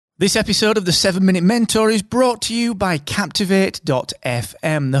This episode of the 7 Minute Mentor is brought to you by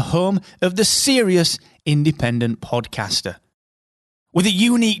Captivate.fm, the home of the serious independent podcaster. With a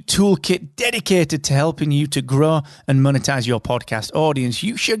unique toolkit dedicated to helping you to grow and monetize your podcast audience,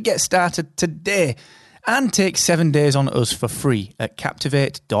 you should get started today and take 7 days on us for free at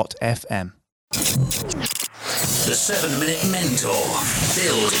Captivate.fm. The 7 Minute Mentor.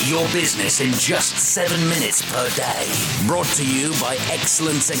 Build your business in just 7 minutes per day. Brought to you by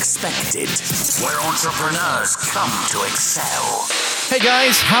Excellence Expected, where entrepreneurs come to excel. Hey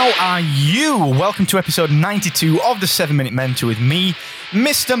guys, how are you? Welcome to episode 92 of the 7 Minute Mentor with me,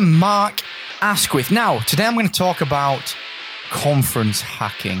 Mr. Mark Asquith. Now, today I'm going to talk about conference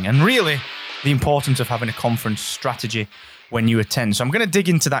hacking and really the importance of having a conference strategy when you attend. So I'm going to dig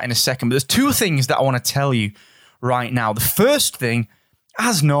into that in a second, but there's two things that I want to tell you right now. The first thing,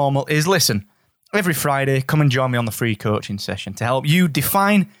 as normal, is listen, every Friday, come and join me on the free coaching session to help you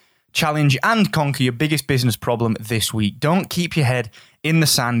define, challenge, and conquer your biggest business problem this week. Don't keep your head in the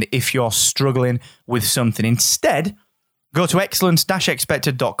sand if you're struggling with something. Instead, go to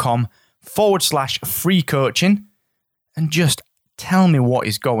excellence-expected.com/free coaching and just tell me what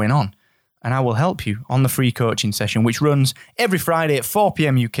is going on. And I will help you on the free coaching session, which runs every Friday at 4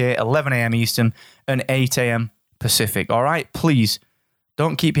 p.m. UK, 11 a.m. Eastern, and 8 a.m. Pacific. All right? Please,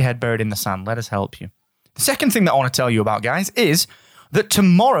 don't keep your head buried in the sand. Let us help you. The second thing that I want to tell you about, guys, is that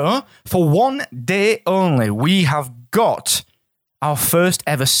tomorrow, for 1 day only, we have got our first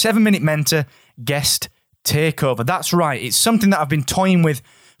ever 7 Minute Mentor guest takeover. That's right. It's something that I've been toying with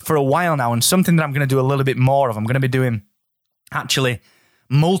for a while now and something that I'm going to do a little bit more of. I'm going to be doing, actually,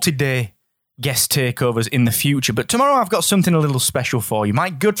 multi-day guest takeovers in the future. But tomorrow I've got something a little special for you. My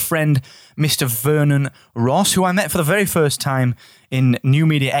good friend, Mr. Vernon Ross, who I met for the very first time in New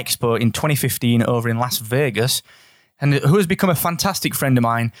Media Expo in 2015 over in Las Vegas, and who has become a fantastic friend of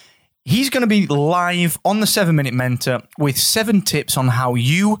mine. He's going to be live on the 7 Minute Mentor with 7 tips on how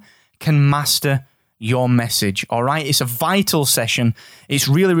you can master your message. All right? It's a vital session. It's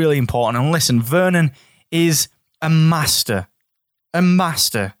really, really important. And listen, Vernon is a master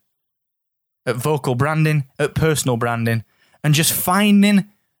at vocal branding, at personal branding, and just finding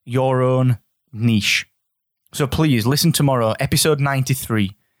your own niche. So please, listen tomorrow, episode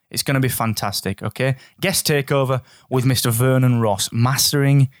 93. It's going to be fantastic, okay? Guest takeover with Mr. Vernon Ross,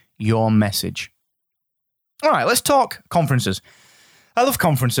 mastering your message. All right, let's talk conferences. I love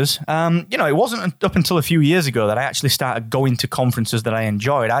conferences. It wasn't up until a few years ago that I actually started going to conferences that I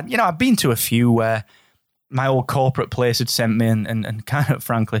enjoyed. I've been to a few where my old corporate place had sent me and kind of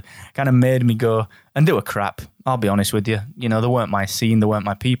made me go, and they were crap. I'll be honest with you. They weren't my scene, they weren't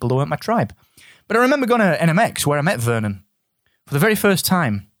my people, they weren't my tribe. But I remember going to NMX where I met Vernon for the very first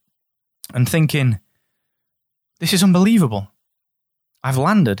time and thinking, this is unbelievable. I've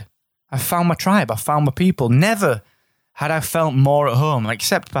landed. I've found my tribe. I've found my people. Never had I felt more at home,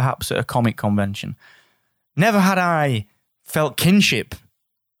 except perhaps at a comic convention. Never had I felt kinship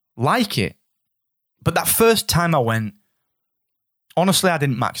like it. But that first time I went, honestly, I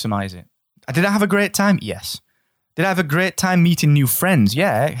didn't maximize it. Did I have a great time? Yes. Did I have a great time meeting new friends?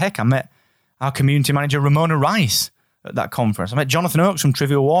 Yeah, heck, I met our community manager, Ramona Rice, at that conference. I met Jonathan Oakes from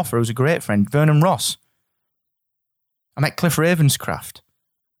Trivial Warfare, who's a great friend, Vernon Ross. I met Cliff Ravenscraft.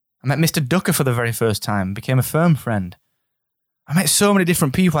 I met Mr. Ducker for the very first time, became a firm friend. I met so many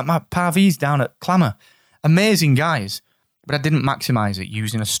different people, like Matt Parviz down at Clamour. Amazing guys, but I didn't maximize it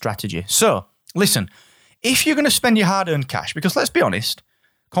using a strategy. So, listen, if you're going to spend your hard-earned cash, because let's be honest,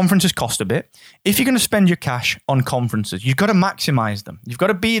 conferences cost a bit. If you're going to spend your cash on conferences, you've got to maximize them. You've got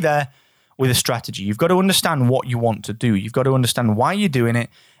to be there with a strategy. You've got to understand what you want to do. You've got to understand why you're doing it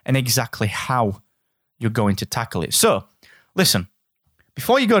and exactly how you're going to tackle it. So, listen,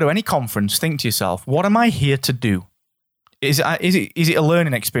 before you go to any conference, think to yourself, what am I here to do? Is it a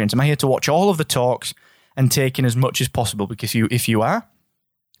learning experience? Am I here to watch all of the talks and take in as much as possible? Because if you are,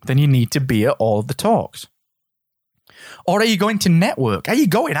 then you need to be at all of the talks. Or are you going to network? Are you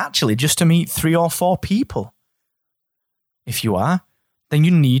going actually just to meet 3 or 4 people? If you are, then you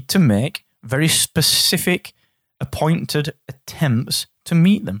need to make very specific, appointed attempts to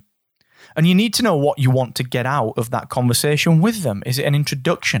meet them. And you need to know what you want to get out of that conversation with them. Is it an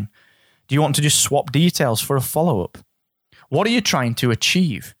introduction? Do you want to just swap details for a follow-up? What are you trying to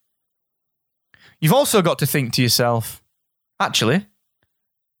achieve? You've also got to think to yourself, actually,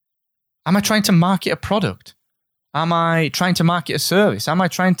 am I trying to market a product? Am I trying to market a service? Am I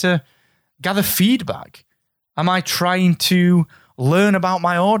trying to gather feedback? Am I trying to learn about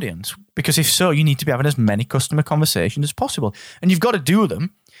my audience? Because if so, you need to be having as many customer conversations as possible. And you've got to do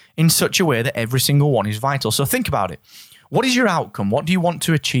them in such a way that every single one is vital. So think about it. What is your outcome? What do you want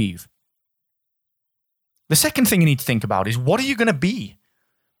to achieve? The second thing you need to think about is, what are you going to be?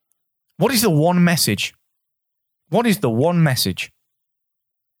 What is the one message? What is the one message?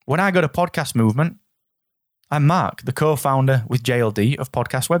 When I go to Podcast Movement, I'm Mark, the co-founder with JLD of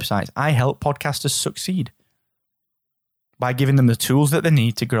Podcast Websites. I help podcasters succeed by giving them the tools that they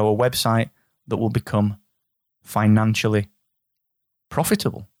need to grow a website that will become financially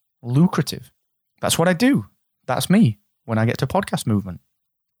profitable, lucrative. That's what I do. That's me when I get to Podcast Movement.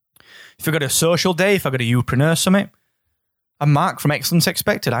 If I go to a social day, if I go to Youpreneur Summit, I'm Mark from Excellence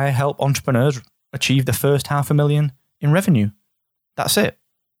Expected. I help entrepreneurs achieve the first $500,000 in revenue. That's it.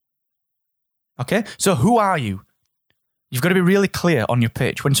 Okay? So who are you? You've got to be really clear on your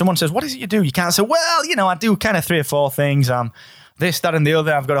pitch. When someone says, what is it you do? You can't say, well, I do kind of 3 or 4 things. This, that, and the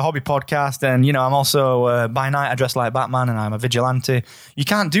other. I've got a hobby podcast, and, I'm also, by night, I dress like Batman, and I'm a vigilante. You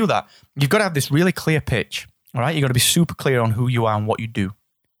can't do that. You've got to have this really clear pitch, all right? You've got to be super clear on who you are and what you do.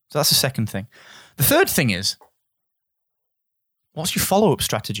 So that's the second thing. The third thing is, what's your follow-up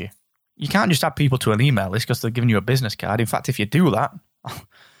strategy? You can't just add people to an email list because they're giving you a business card. In fact, if you do that,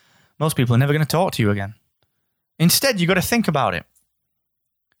 most people are never going to talk to you again. Instead, you've got to think about it.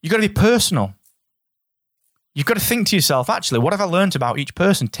 You've got to be personal. You've got to think to yourself, actually, what have I learned about each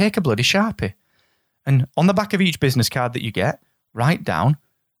person? Take a bloody Sharpie. And on the back of each business card that you get, write down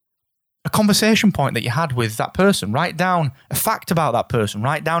a conversation point that you had with that person. Write down a fact about that person.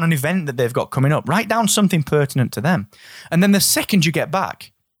 Write down an event that they've got coming up. Write down something pertinent to them. And then the second you get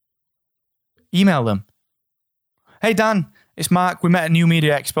back, email them. Hey, Dan, it's Mark. We met at New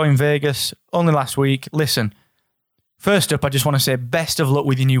Media Expo in Vegas only last week. Listen, first up, I just want to say best of luck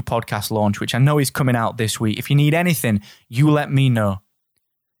with your new podcast launch, which I know is coming out this week. If you need anything, you let me know.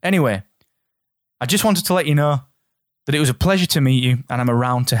 Anyway, I just wanted to let you know that it was a pleasure to meet you, and I'm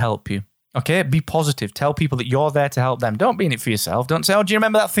around to help you. Okay? Be positive. Tell people that you're there to help them. Don't be in it for yourself. Don't say, oh, do you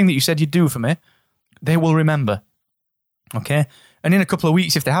remember that thing that you said you'd do for me? They will remember. Okay? And in a couple of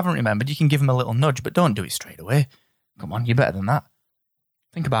weeks, if they haven't remembered, you can give them a little nudge, but don't do it straight away. Come on, you're better than that.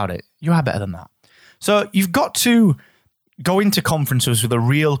 Think about it. You are better than that. So you've got to go into conferences with a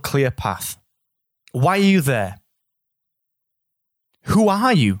real clear path. Why are you there? Who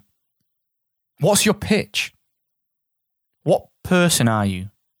are you? What's your pitch? What person are you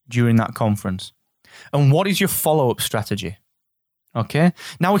during that conference? And what is your follow-up strategy? Okay?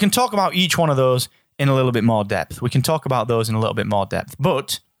 Now we can talk about each one of those in a little bit more depth. We can talk about those in a little bit more depth.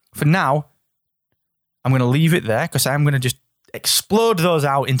 But for now, I'm going to leave it there because I'm going to just explode those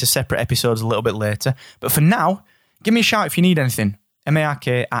out into separate episodes a little bit later. But for now, give me a shout if you need anything.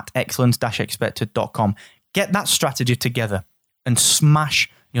 mark@excellence-expected.com. Get that strategy together and smash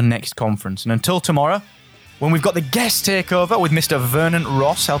your next conference. And until tomorrow, when we've got the guest takeover with Mr. Vernon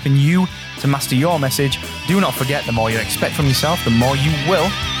Ross helping you to master your message, do not forget, the more you expect from yourself, the more you will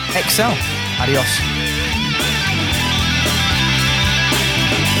excel. Adios.